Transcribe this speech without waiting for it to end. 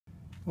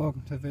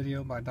Welcome to the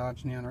video by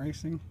Dodge Neon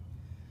Racing.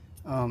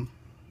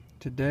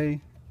 Today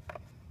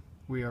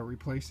we are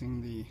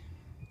replacing the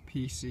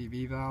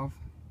PVC valve.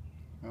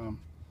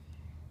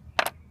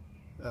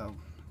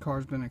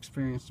 Car's been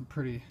experiencing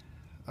pretty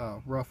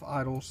rough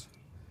idles.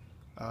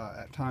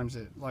 At times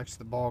it likes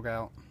to bog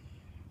out.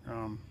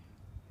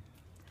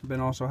 Been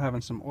also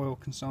having some oil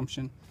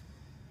consumption,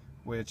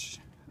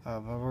 which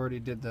I've already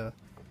did a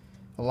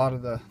lot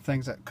of the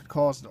things that could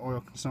cause the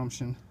oil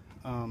consumption,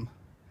 and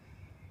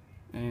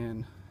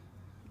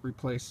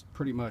replaced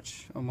pretty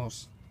much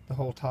almost the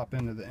whole top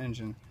end of the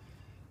engine.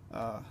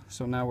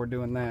 So now we're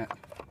doing that.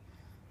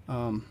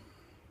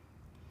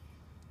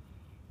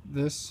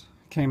 This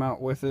came out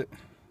with it,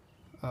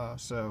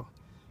 so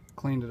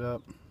cleaned it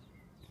up,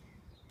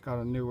 got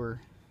a newer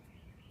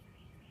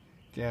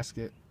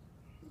gasket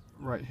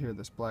right here,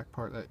 this black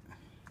part that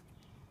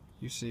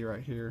you see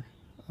right here.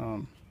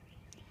 But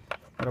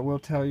I will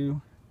tell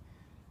you,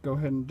 go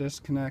ahead and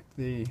disconnect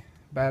the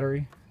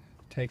battery,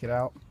 take it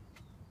out,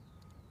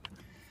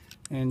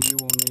 and you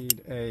will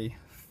need a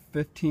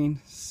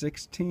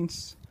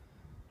 15/16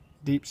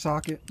 deep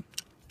socket.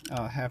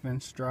 1/2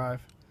 inch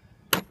drive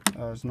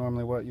is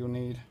normally what you'll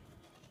need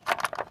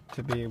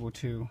to be able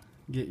to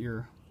get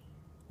your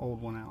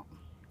old one out.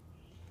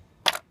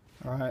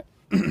 Alright.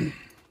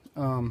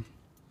 A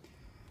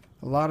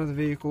lot of the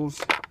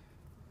vehicles,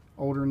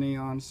 older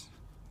Neons,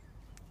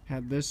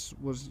 had this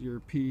was your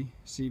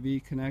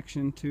PVC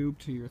connection tube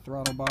to your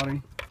throttle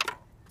body,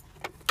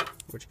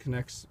 which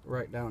connects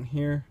right down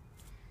here.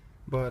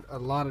 But a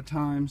lot of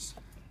times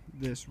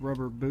this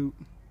rubber boot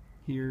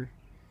here,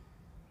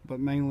 but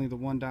mainly the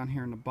one down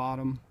here in the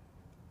bottom,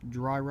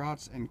 dry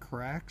rots and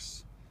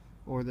cracks,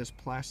 or this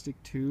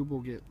plastic tube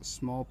will get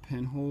small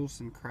pinholes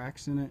and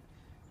cracks in it.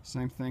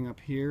 Same thing up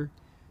here.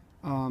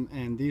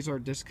 And these are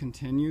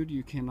discontinued.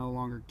 You can no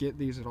longer get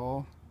these at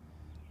all.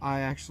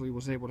 I actually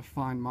was able to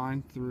find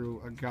mine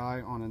through a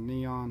guy on a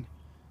Neon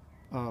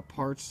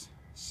parts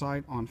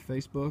site on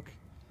Facebook,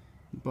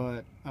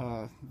 but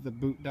the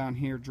boot down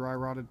here dry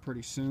rotted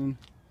pretty soon.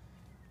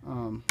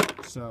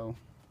 So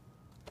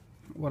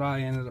what I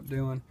ended up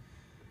doing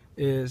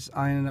is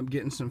I ended up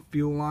getting some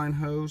fuel line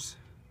hose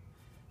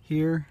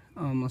here.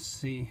 Let's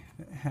see,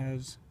 it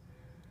has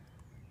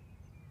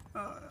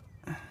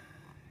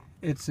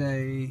it's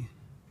a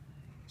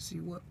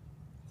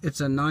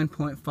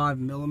 9.5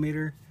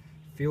 millimeter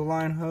fuel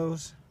line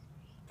hose.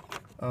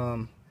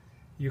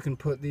 You can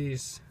put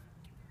these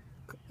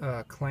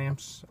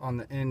clamps on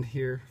the end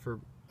here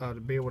for to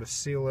be able to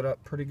seal it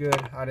up pretty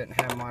good. I didn't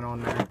have mine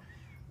on there,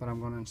 but I'm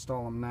going to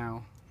install them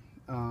now.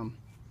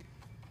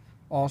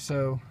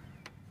 Also,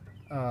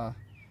 I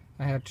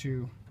had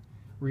to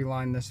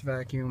reline this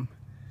vacuum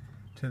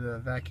to the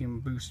vacuum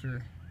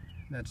booster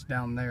that's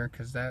down there,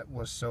 because that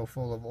was so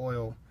full of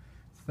oil.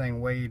 The thing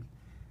weighed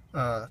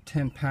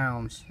 10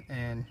 pounds,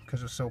 and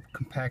because it was so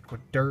compact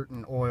with dirt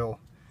and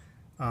oil,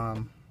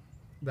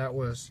 that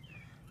was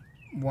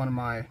one of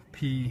my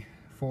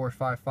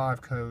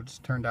P455 codes.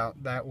 Turned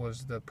out that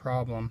was the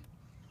problem.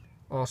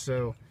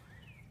 Also,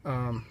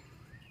 I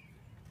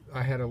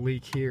had a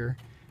leak here,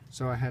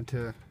 so I had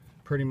to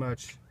pretty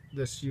much,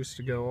 this used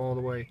to go all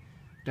the way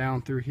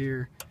down through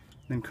here,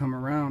 then come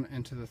around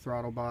into the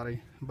throttle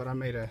body, but I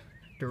made a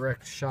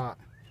direct shot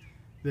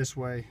this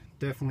way.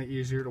 Definitely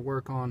easier to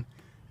work on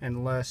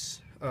and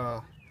less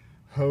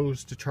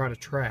hose to try to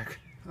track.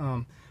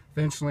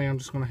 Eventually I'm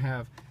just going to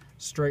have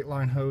straight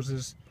line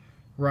hoses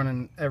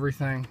running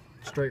everything,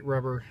 straight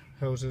rubber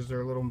hoses.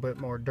 They're a little bit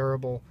more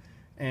durable,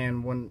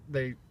 and when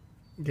they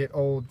get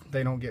old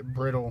they don't get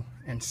brittle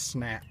and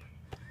snap.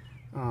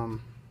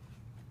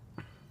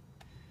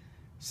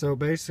 So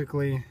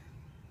basically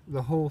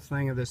the whole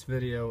thing of this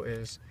video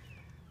is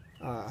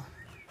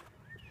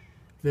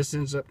this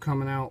ends up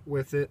coming out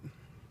with it.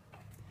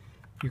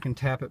 You can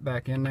tap it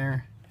back in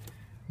there,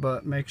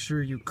 but make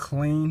sure you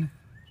clean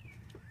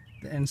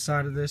the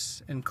inside of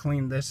this and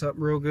clean this up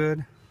real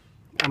good.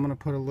 I'm going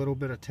to put a little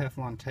bit of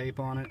Teflon tape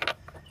on it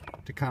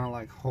to kind of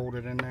like hold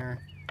it in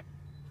there.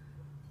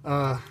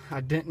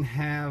 I didn't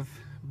have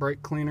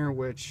brake cleaner,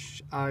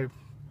 which I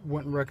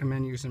wouldn't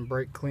recommend using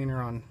brake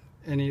cleaner on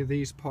any of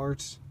these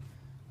parts.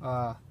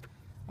 I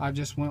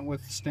just went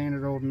with the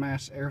standard old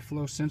mass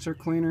airflow sensor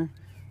cleaner.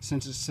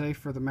 Since it's safe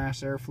for the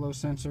mass airflow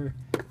sensor,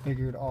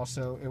 figured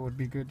also it would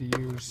be good to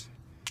use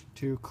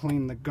to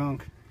clean the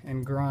gunk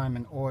and grime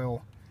and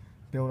oil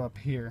build up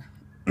here.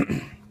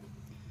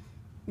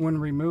 When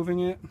removing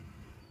it,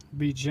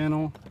 be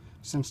gentle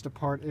since the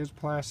part is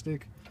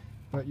plastic,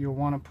 but you'll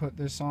want to put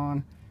this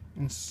on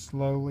and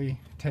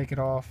slowly take it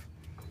off,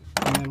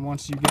 and then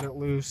once you get it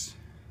loose,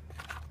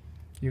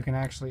 you can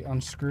actually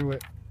unscrew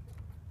it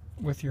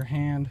with your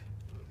hand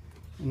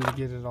and you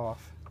get it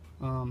off.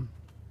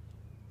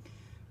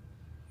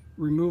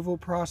 Removal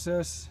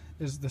process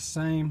is the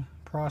same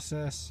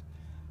process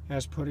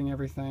as putting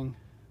everything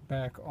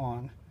back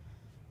on.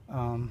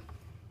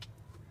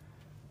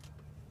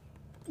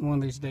 One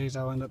of these days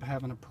I'll end up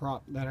having a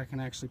prop that I can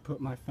actually put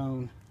my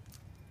phone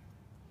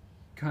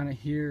kind of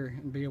here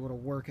and be able to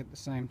work at the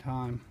same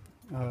time.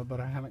 but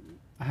I haven't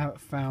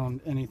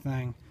found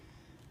anything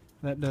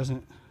that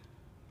doesn't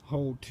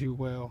hold too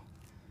well.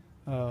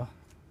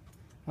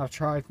 I've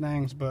tried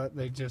things, but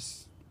they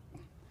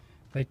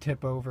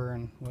tip over,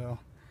 and well,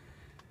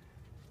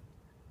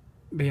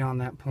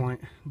 beyond that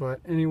point. But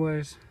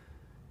anyways,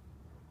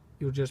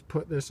 you'll just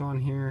put this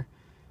on here,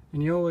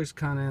 and you always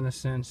kind of, in a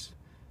sense,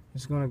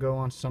 it's going to go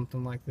on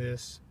something like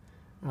this.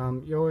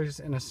 You always,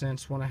 in a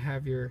sense, want to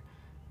have your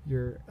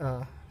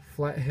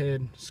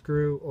flathead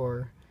screw,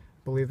 or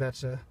I believe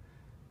that's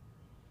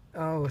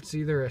it's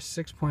either a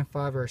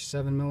 6.5 or a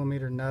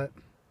 7mm nut,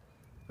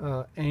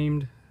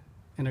 aimed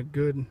in a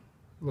good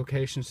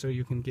location so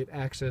you can get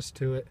access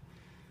to it.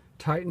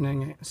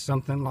 Tightening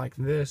something like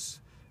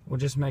this will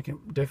just make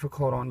it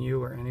difficult on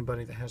you or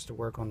anybody that has to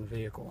work on the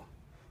vehicle.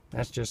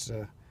 That's just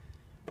a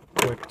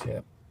quick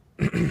tip.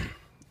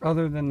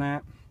 Other than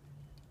that,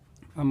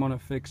 I'm going to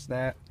fix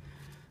that.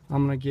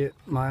 I'm going to get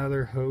my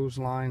other hose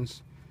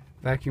lines,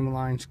 vacuum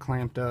lines,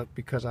 clamped up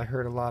because I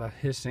heard a lot of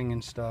hissing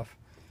and stuff.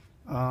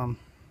 I'm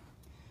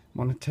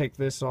going to take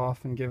this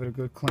off and give it a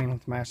good clean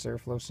with mass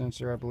airflow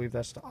sensor. I believe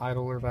that's the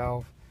idler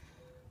valve.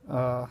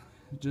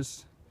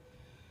 Just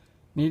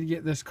need to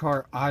get this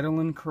car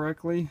idling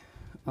correctly,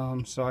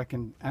 so I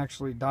can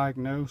actually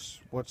diagnose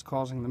what's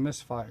causing the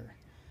misfire.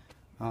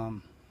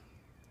 And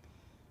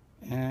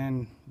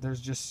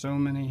there's just so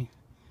many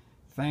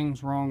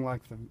things wrong,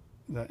 like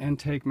the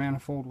intake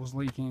manifold was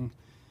leaking.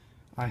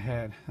 I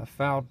had a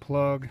fouled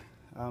plug,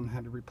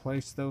 had to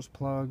replace those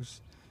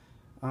plugs.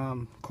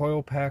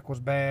 Coil pack was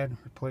bad,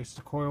 replaced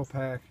the coil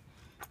pack.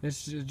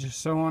 It's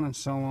just so on and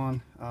so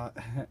on.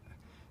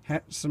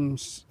 Had some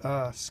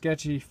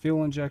sketchy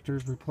fuel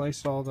injectors,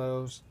 replaced all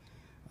those.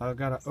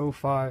 Got a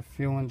 05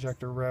 fuel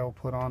injector rail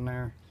put on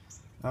there.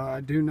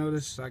 I do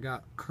notice I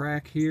got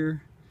crack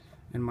here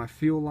in my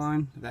fuel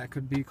line. That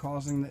could be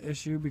causing the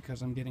issue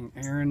because I'm getting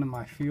air into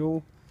my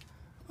fuel,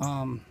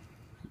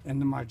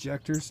 into my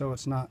ejector, so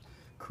it's not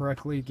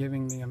correctly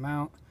giving the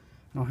amount.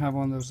 I don't have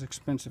one of those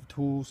expensive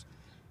tools,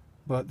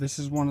 but this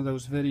is one of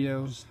those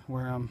videos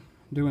where I'm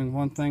doing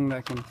one thing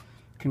that can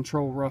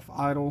control rough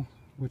idle,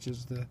 which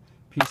is the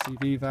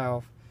PCV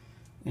valve,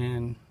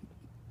 and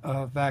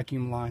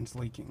vacuum lines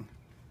leaking.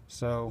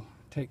 So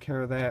take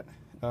care of that,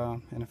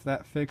 and if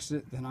that fixed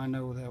it, then I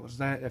know that was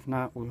that. If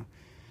not,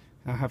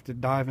 I'll have to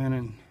dive in,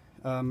 and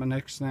my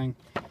next thing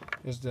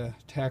is to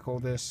tackle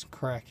this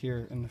crack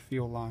here in the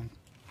fuel line.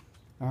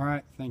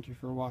 Alright, thank you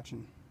for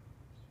watching.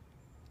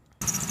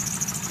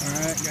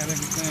 Alright, got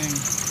everything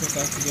put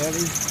back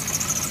together.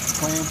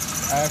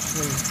 Clamps. I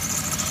actually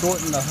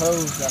shortened the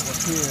hose that was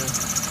here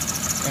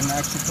and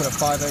actually put a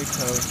 5/8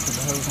 hose because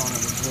the hose on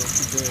it was really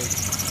too big.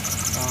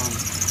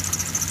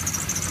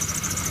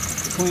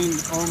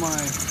 Cleaned all my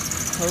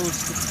hose,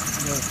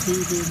 the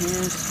tube in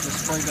here, just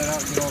sprayed that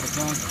out, get all the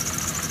gunk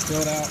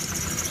filled out.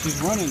 She's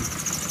running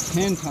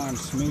 10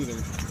 times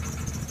smoother.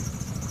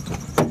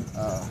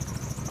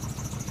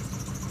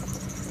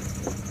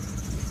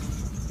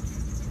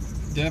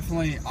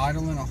 Definitely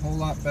idling a whole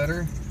lot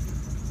better,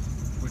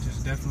 which is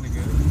definitely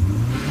good.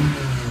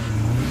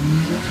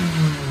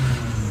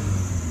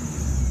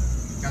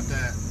 Got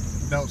that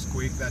belt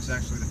squeak, that's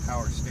actually the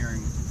power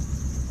steering.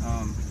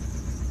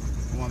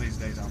 One of these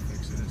days I'll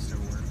fix it, it still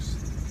works.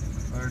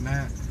 Other than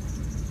that,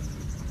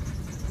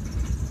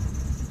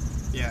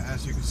 yeah,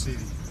 as you can see,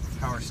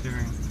 power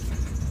steering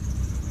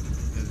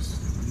is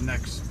the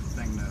next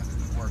thing to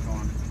work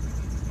on.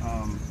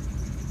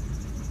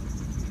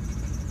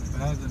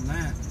 But other than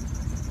that,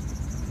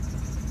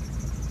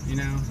 you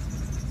know,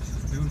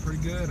 doing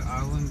pretty good,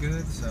 idling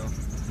good. So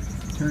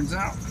turns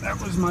out that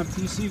was my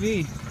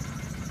PCV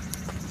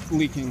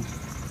leaking.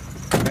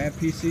 Bad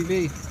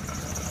PCV.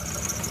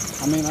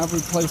 I mean, I've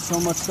replaced so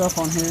much stuff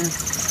on here,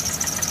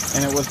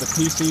 and it was the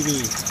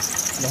PCV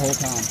the whole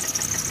time.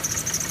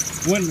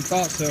 Wouldn't have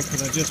thought so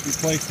because I just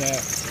replaced that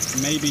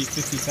maybe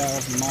 50,000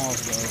 miles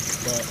ago,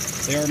 but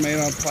they are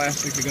made out of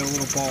plastic. They got a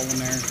little ball in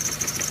there,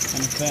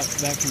 and if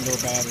that can go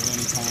bad at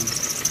any time,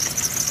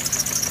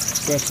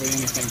 especially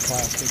anything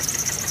plastic.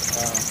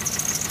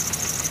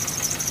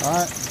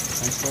 Alright,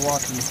 thanks for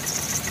watching.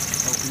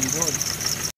 Hope you enjoyed.